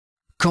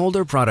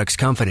Colder Products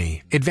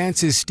Company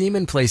advances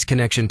steam-in-place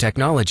connection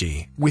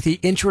technology with the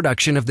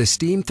introduction of the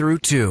Steam-Thru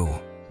 2.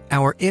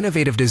 Our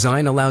innovative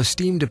design allows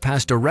steam to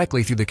pass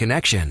directly through the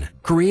connection,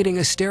 creating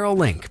a sterile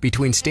link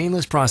between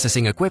stainless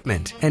processing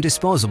equipment and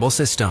disposable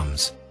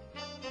systems.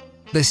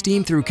 The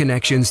Steam-Thru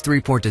connection's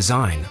 3-port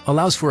design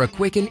allows for a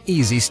quick and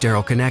easy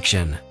sterile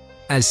connection.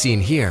 As seen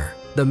here,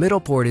 the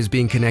middle port is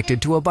being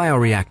connected to a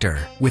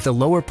bioreactor, with the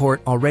lower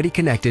port already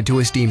connected to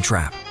a steam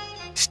trap.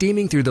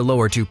 Steaming through the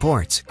lower 2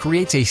 ports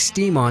creates a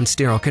steam-on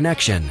sterile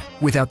connection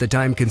without the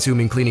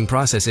time-consuming cleaning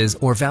processes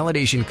or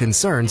validation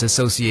concerns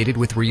associated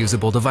with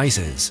reusable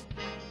devices.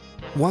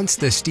 Once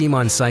the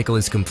steam-on cycle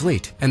is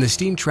complete and the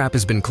steam trap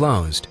has been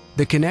closed,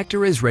 the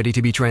connector is ready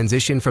to be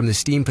transitioned from the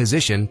steam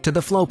position to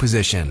the flow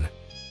position.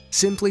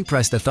 Simply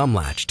press the thumb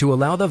latch to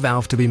allow the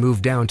valve to be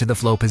moved down to the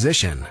flow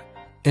position.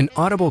 An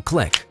audible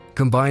click,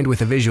 combined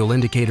with a visual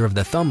indicator of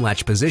the thumb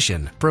latch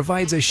position,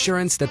 provides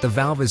assurance that the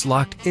valve is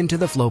locked into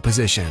the flow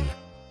position.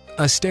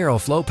 A sterile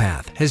flow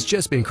path has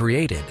just been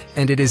created,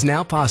 and it is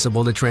now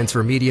possible to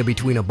transfer media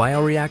between a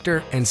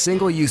bioreactor and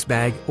single-use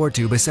bag or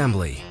tube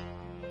assembly.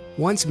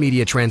 Once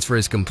media transfer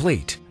is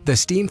complete, the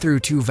Steam-Thru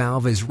 2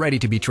 valve is ready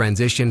to be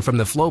transitioned from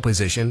the flow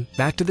position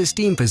back to the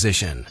steam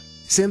position.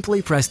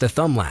 Simply press the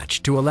thumb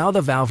latch to allow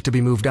the valve to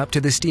be moved up to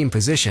the steam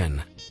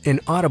position. An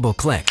audible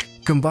click,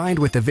 combined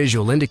with the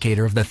visual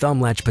indicator of the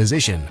thumb latch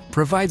position,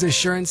 provides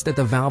assurance that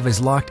the valve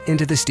is locked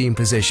into the steam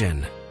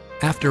position.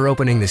 After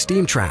opening the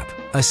steam trap,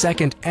 a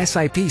second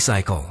SIP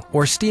cycle,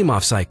 or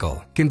steam-off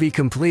cycle, can be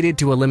completed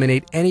to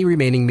eliminate any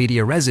remaining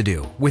media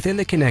residue within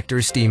the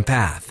connector's steam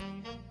path.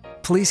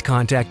 Please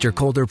contact your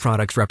Colder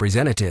Products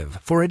representative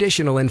for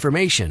additional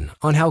information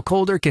on how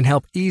Colder can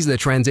help ease the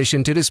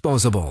transition to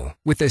disposable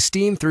with the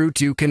Steam-Thru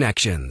 2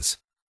 connections.